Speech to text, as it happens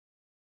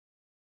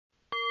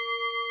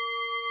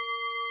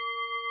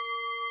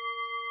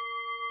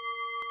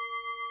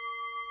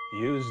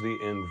Use the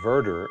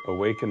Invertor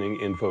Awakening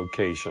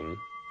Invocation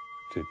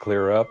to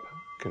clear up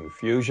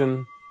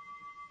confusion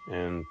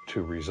and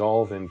to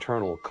resolve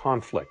internal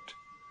conflict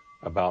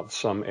about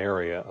some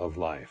area of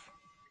life.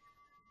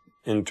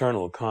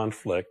 Internal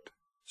conflict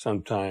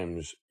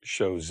sometimes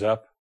shows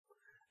up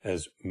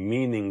as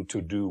meaning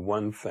to do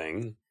one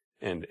thing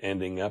and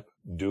ending up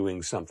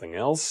doing something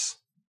else,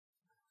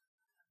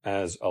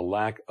 as a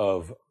lack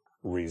of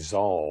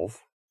resolve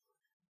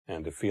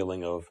and a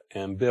feeling of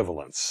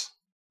ambivalence.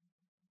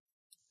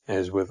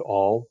 As with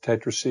all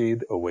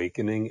TetraSeed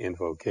Awakening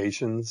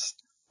Invocations,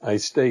 I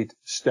state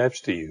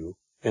steps to you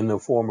in the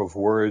form of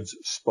words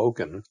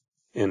spoken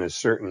in a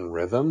certain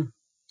rhythm,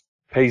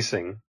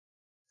 pacing,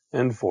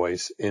 and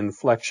voice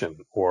inflection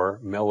or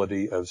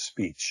melody of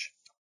speech.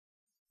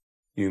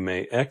 You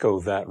may echo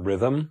that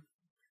rhythm,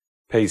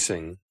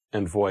 pacing,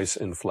 and voice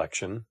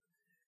inflection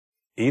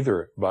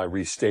either by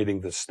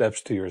restating the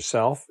steps to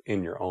yourself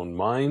in your own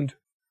mind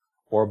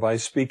or by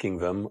speaking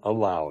them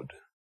aloud.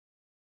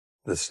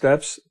 The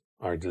steps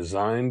are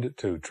designed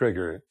to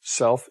trigger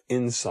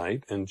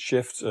self-insight and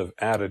shifts of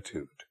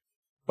attitude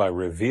by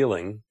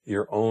revealing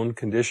your own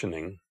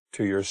conditioning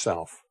to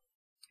yourself.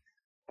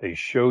 They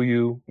show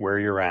you where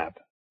you're at.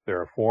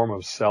 They're a form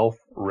of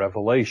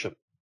self-revelation.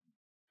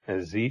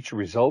 As each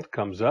result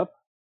comes up,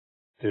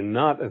 do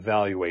not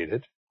evaluate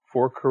it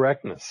for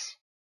correctness.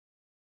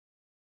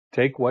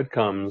 Take what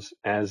comes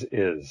as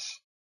is.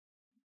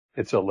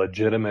 It's a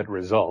legitimate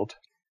result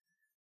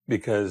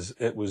because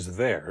it was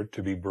there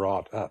to be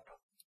brought up.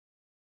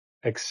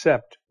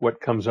 Accept what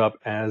comes up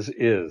as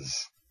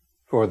is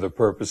for the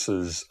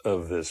purposes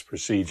of this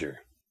procedure.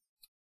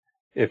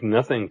 If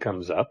nothing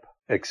comes up,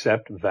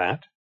 accept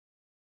that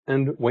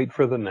and wait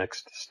for the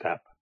next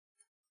step.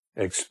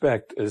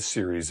 Expect a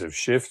series of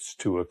shifts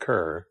to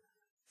occur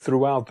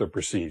throughout the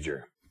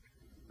procedure.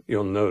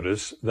 You'll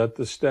notice that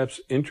the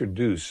steps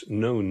introduce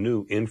no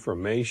new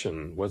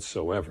information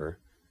whatsoever,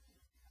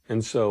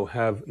 and so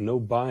have no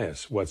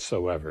bias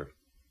whatsoever.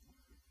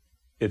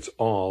 It's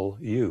all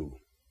you.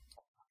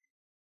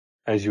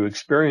 As you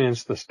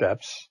experience the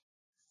steps,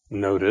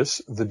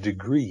 notice the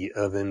degree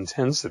of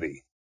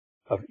intensity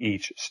of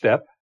each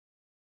step.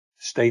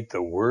 State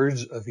the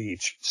words of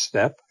each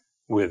step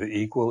with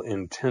equal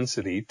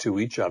intensity to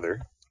each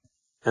other,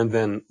 and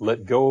then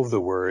let go of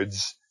the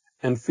words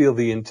and feel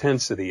the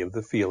intensity of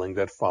the feeling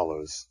that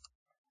follows.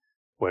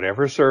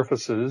 Whatever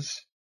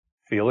surfaces,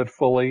 feel it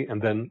fully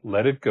and then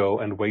let it go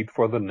and wait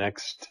for the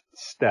next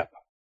step.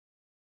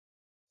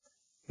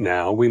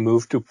 Now we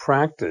move to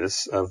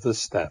practice of the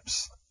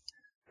steps.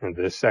 In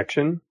this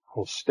section,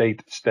 I'll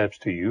state steps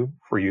to you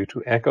for you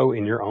to echo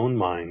in your own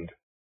mind.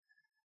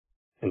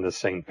 In the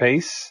same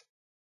pace,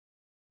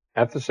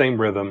 at the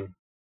same rhythm,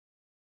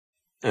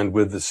 and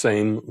with the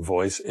same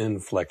voice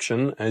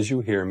inflection as you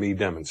hear me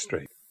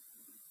demonstrate.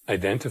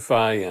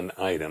 Identify an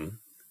item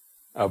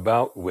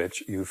about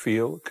which you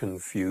feel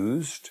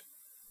confused,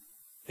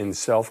 in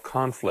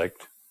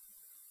self-conflict,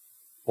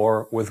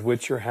 or with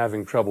which you're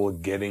having trouble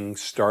getting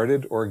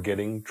started or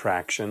getting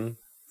traction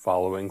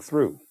following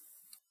through.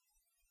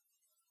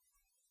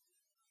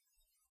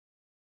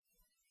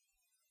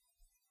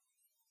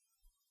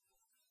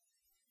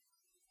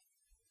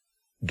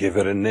 Give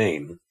it a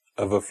name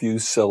of a few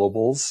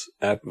syllables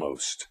at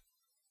most.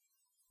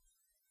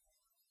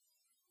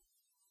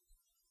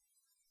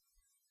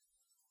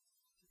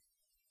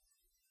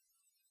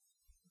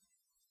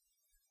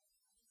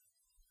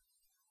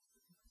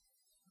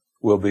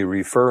 We'll be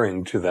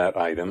referring to that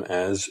item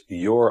as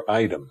your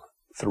item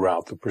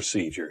throughout the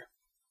procedure.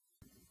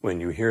 When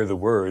you hear the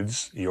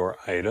words, your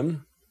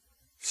item,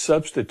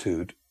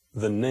 substitute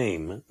the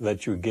name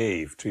that you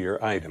gave to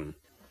your item.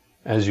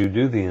 As you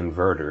do the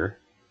inverter,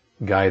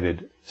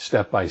 guided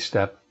step by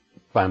step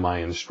by my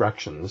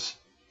instructions,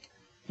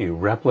 you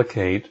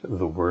replicate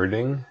the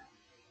wording,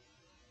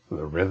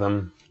 the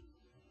rhythm,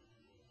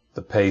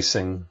 the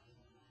pacing,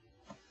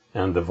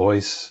 and the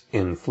voice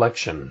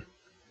inflection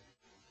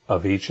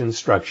of each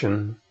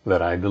instruction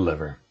that I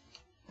deliver.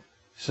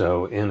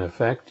 So in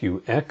effect,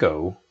 you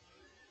echo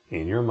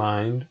in your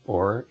mind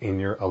or in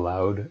your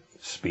aloud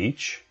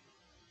speech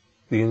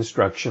the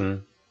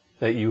instruction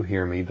that you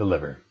hear me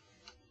deliver.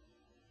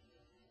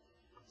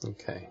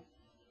 Okay.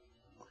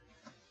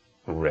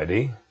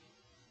 Ready?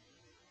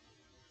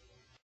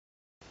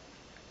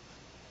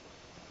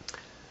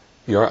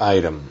 Your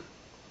item,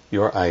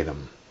 your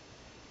item.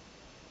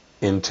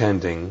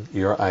 Intending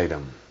your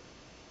item.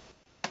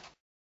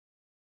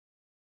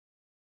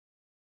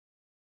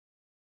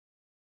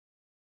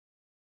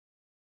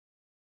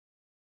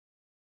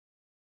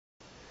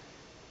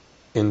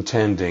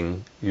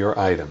 Intending your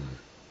item.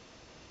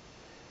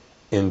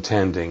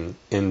 Intending.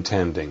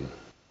 Intending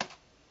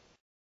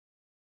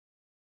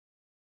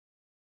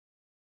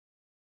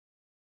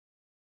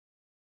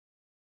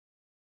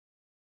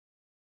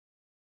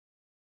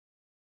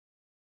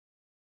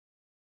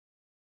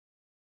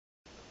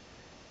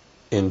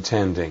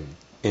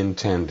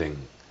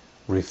intending,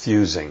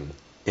 refusing,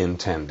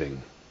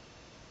 intending.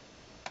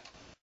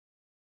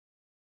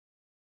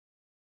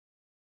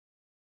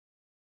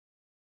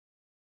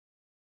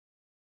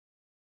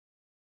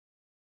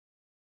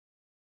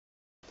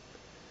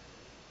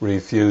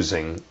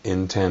 refusing,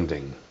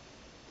 intending,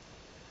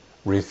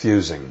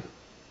 refusing,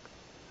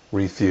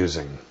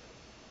 refusing.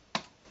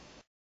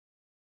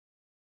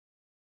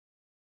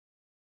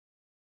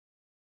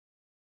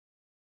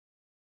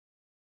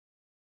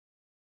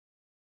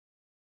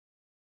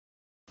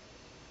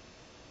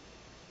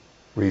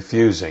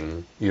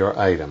 Refusing your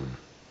item,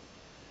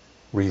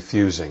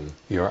 refusing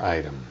your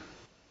item.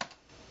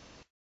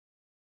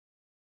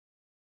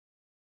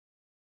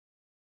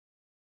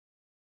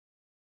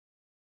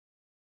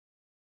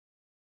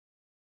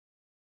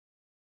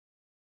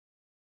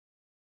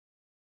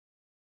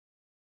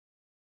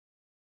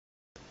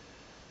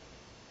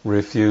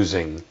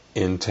 Refusing,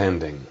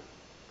 intending,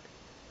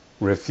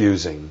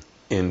 refusing,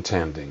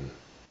 intending.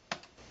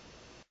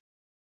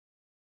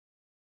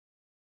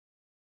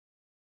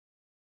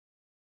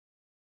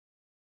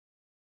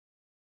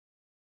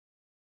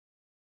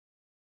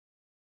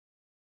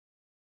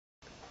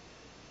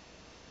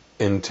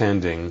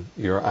 Intending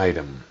your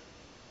item,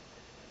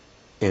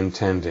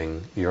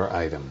 intending your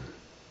item.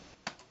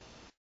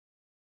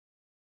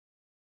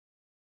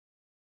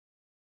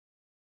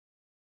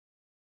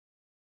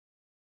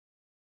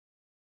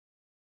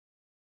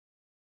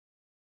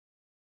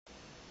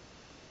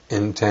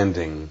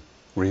 Intending,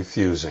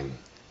 refusing,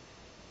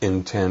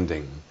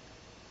 intending,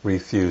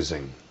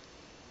 refusing,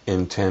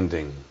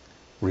 intending,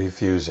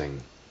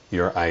 refusing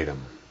your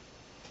item.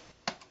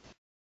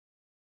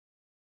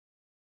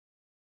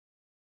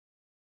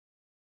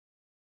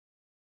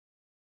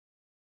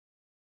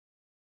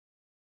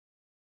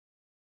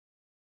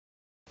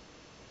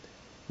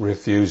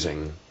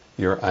 Refusing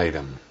your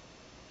item.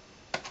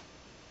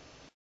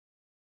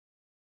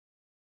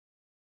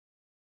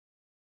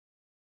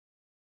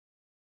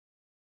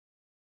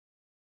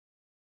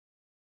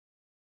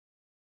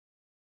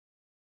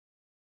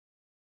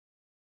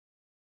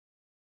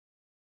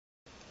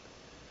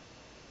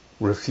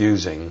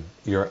 Refusing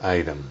your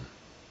item,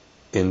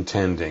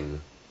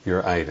 intending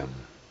your item.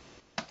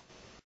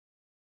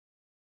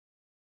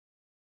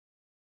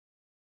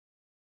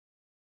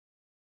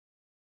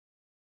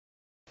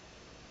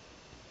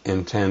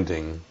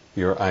 Intending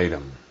your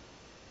item,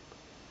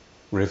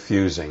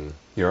 refusing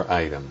your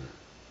item.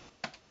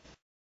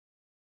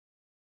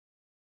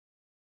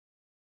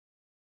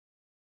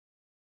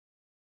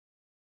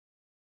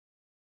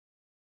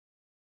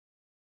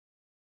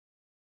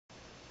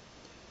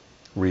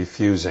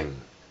 Refusing,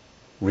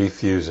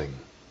 refusing,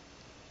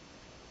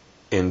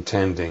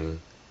 intending,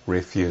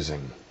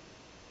 refusing.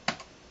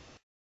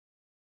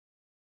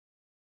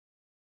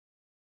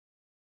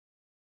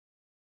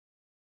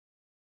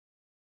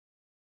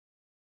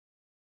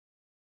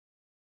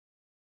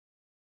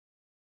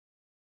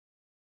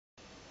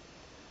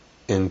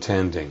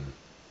 Intending,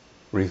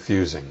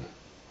 refusing,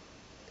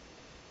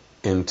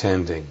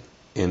 intending,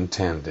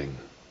 intending.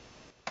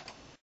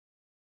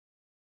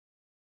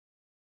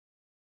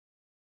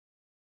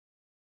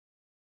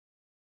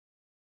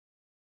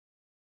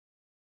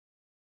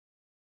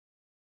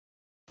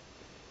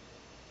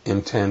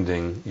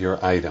 Intending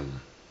your item,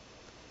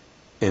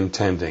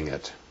 intending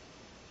it.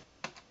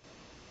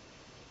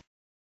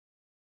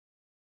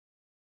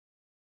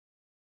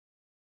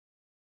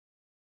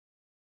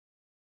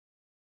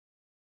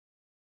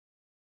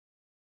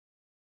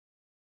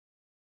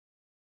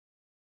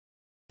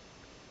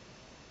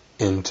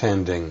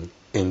 Intending,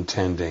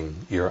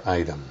 intending your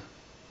item.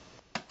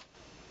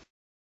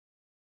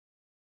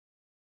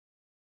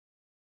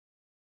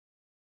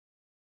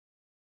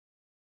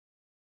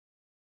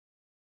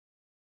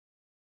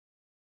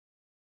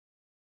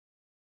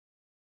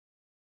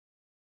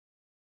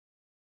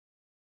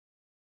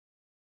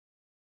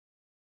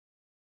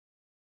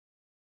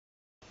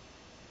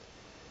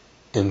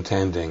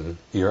 Intending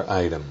your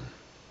item,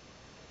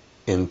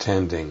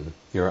 intending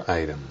your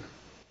item.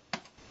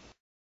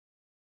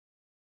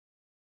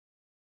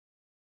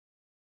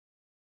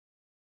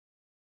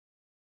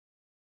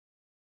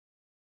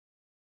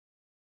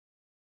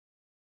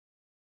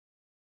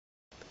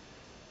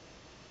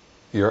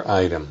 Your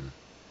item,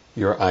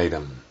 your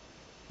item,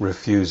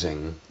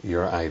 refusing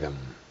your item.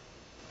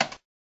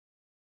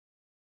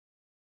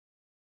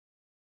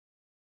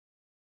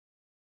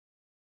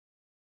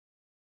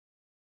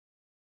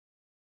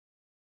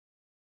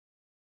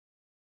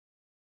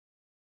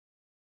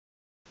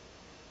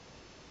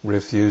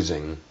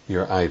 Refusing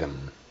your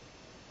item,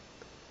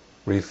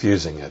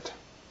 refusing it.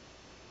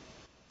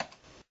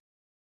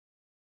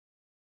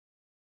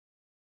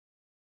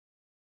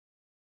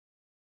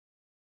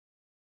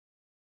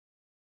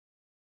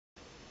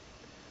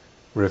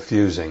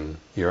 Refusing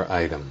your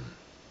item,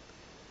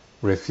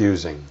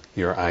 refusing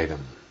your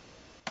item.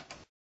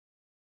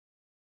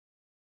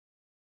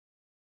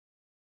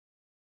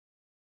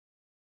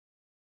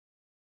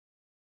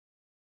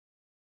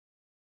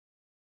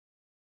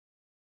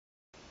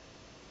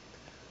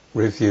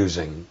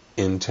 Refusing,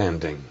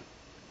 intending,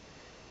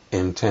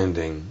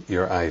 intending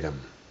your item.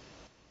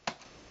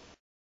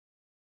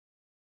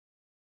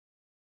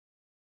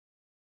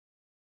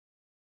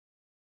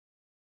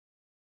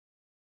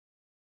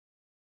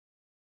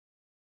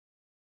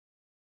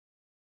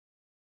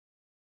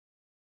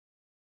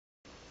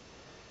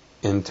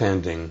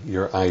 intending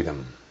your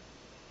item,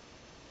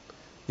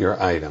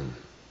 your item.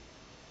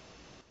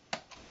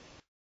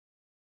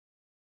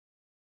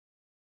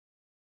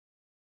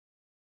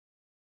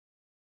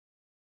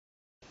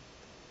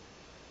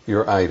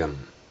 Your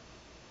item,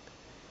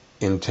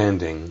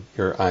 intending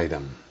your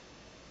item.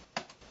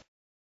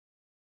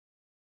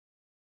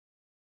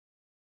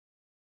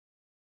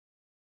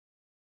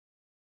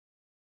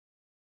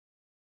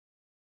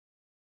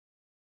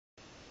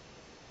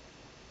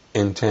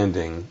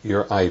 Intending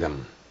your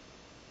item,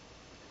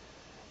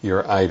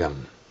 your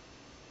item,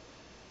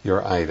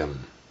 your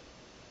item.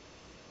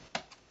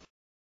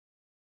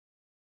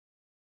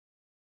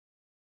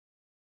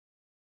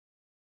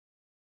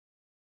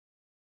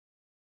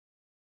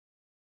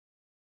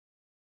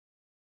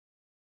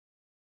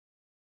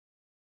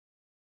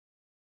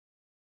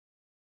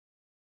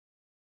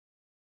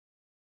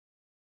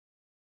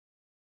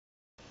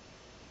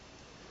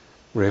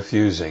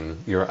 Refusing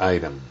your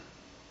item,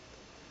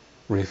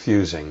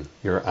 refusing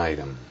your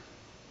item.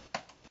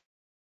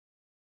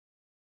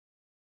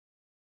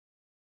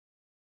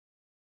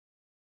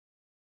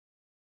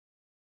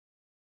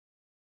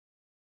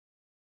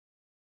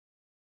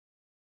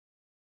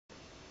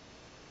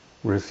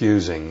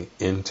 Refusing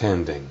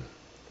intending,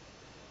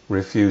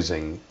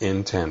 refusing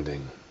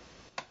intending.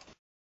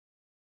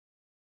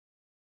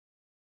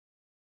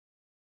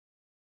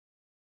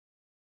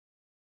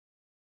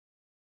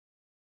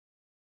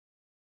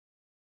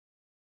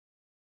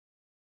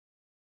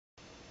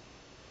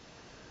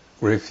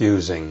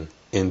 Refusing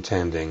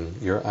intending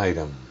your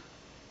item,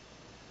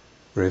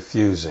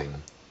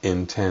 refusing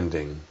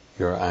intending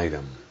your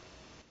item.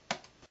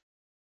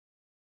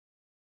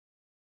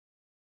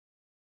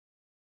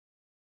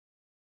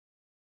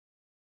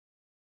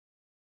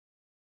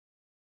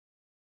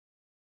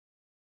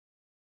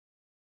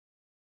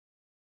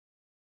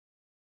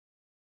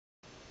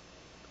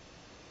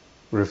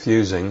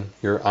 Refusing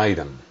your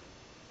item,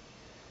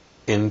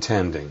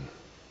 intending.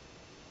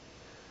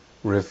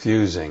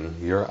 Refusing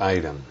your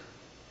item,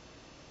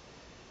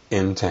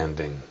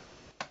 intending.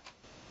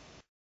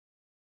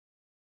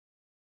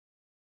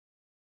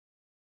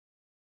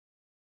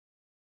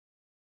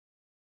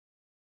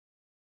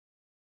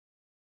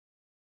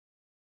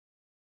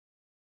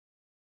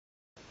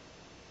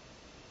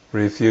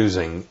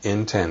 Refusing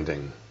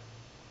intending,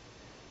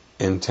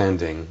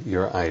 intending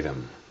your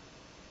item.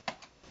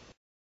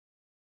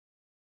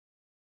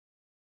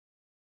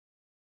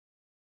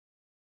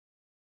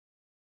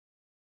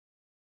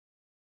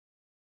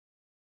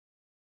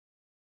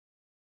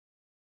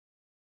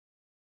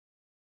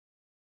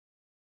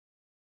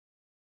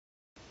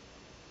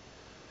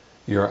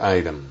 Your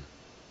item,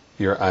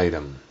 your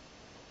item,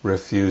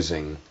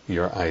 refusing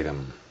your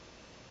item.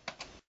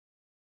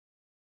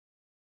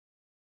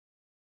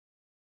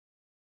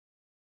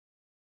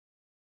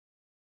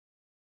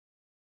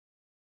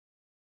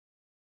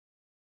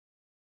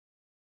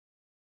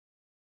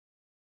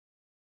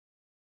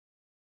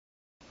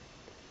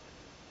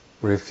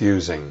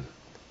 Refusing,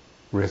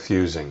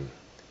 refusing,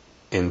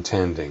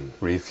 intending,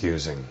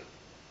 refusing.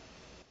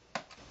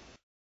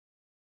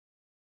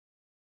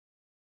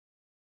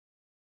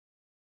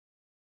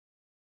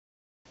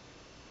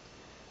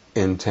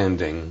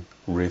 Intending,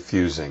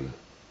 refusing.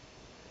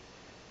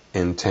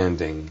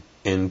 Intending,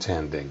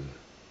 intending.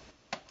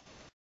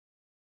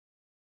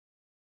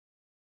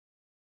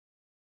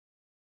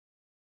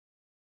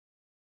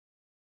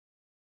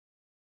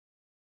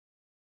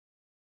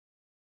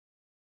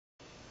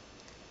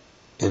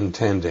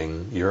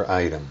 Intending your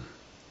item,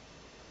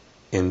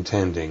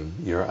 intending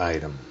your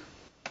item.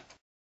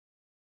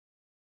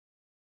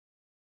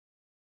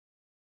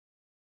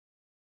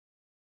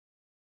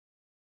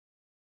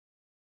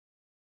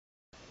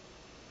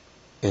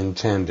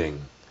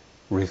 Intending,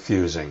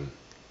 refusing,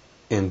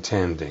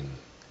 intending,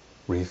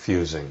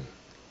 refusing,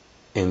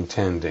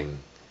 intending,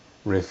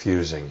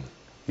 refusing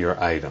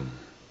your item.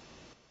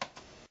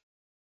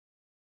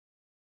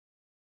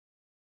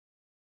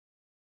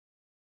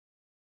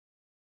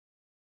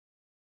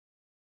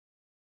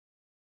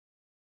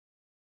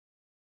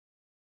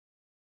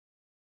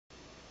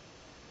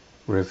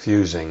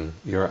 Refusing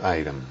your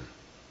item.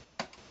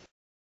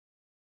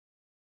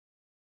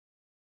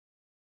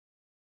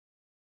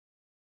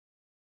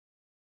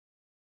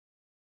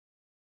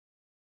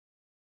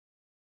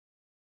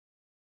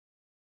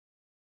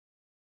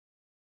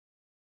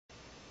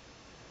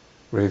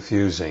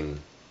 Refusing,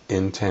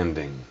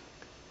 intending,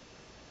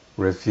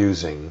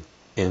 refusing,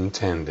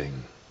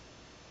 intending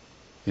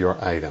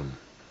your item.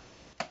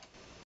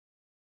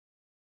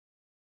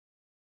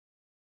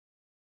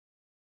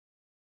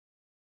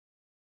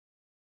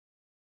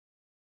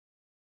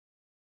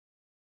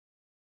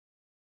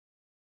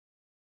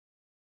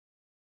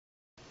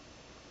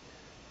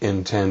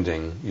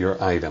 Intending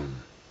your item,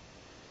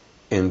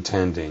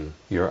 intending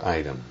your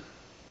item.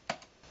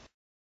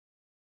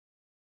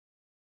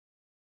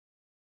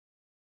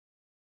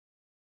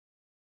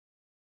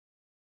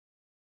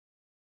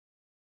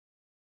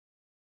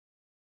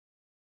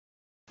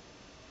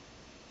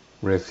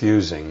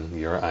 Refusing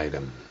your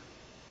item.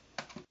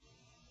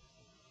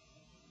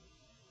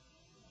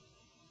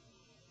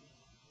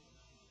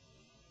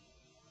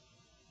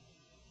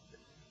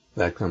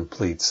 that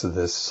completes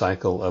this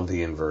cycle of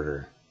the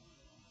inverter.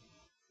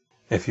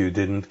 If you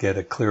didn't get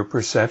a clear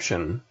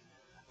perception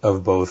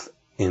of both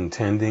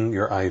intending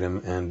your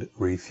item and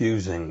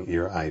refusing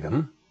your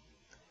item,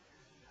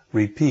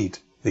 repeat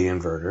the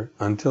inverter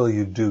until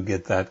you do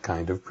get that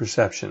kind of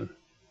perception.